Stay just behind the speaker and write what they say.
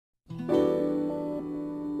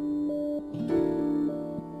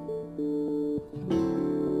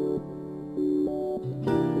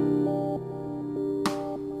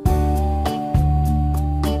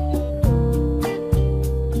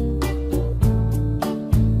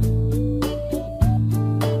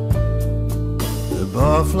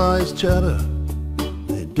barflies chatter,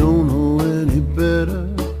 they don't know any better.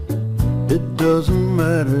 It doesn't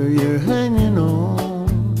matter, you're hanging on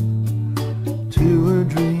to a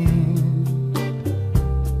dream,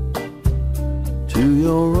 to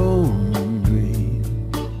your own dream.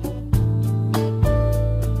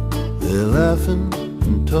 They're laughing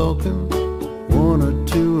and talking, one or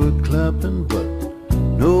two are clapping, but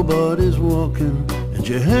nobody's walking, and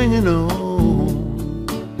you're hanging on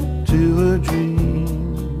to a dream,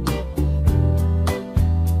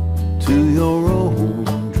 to your own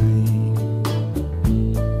dream.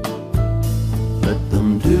 Let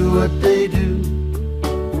them do what they do,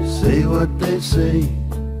 say what they say.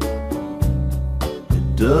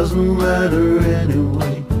 It doesn't matter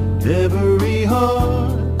anyway. Every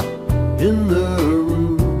heart in the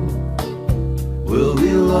room will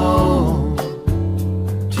belong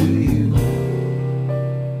to you.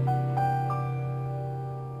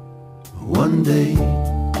 One day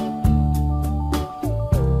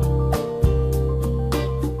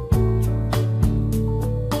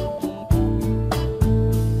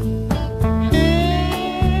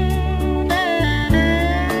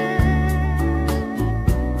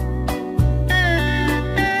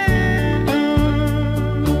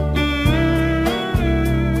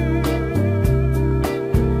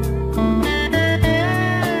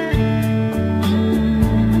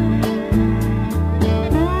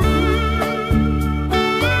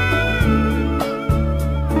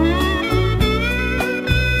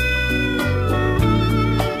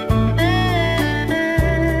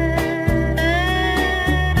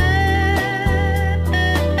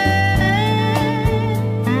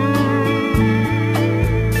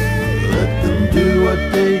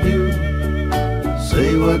they do,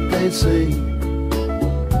 say what they say.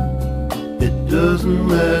 It doesn't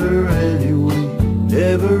matter anyway.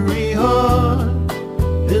 Every heart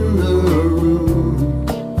in the room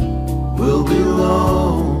will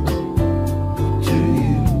belong to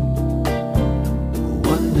you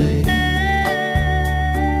one day.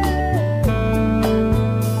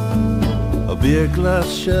 A beer glass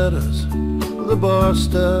shatters, the bar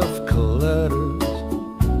staff clatters.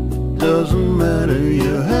 Doesn't matter,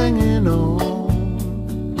 you're hanging on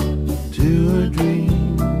to a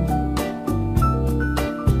dream,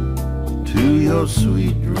 to your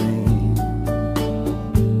sweet dream.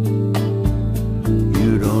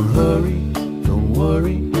 You don't hurry, don't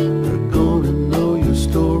worry, they're gonna know your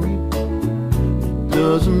story. It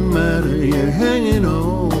doesn't matter, you're hanging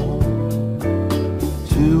on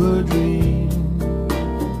to a dream,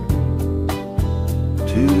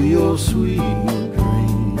 to your sweet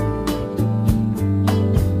dream.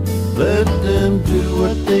 Let them do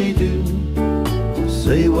what they do,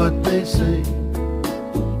 say what they say.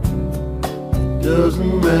 It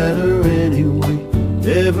doesn't matter anyway.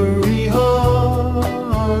 Every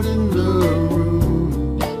heart in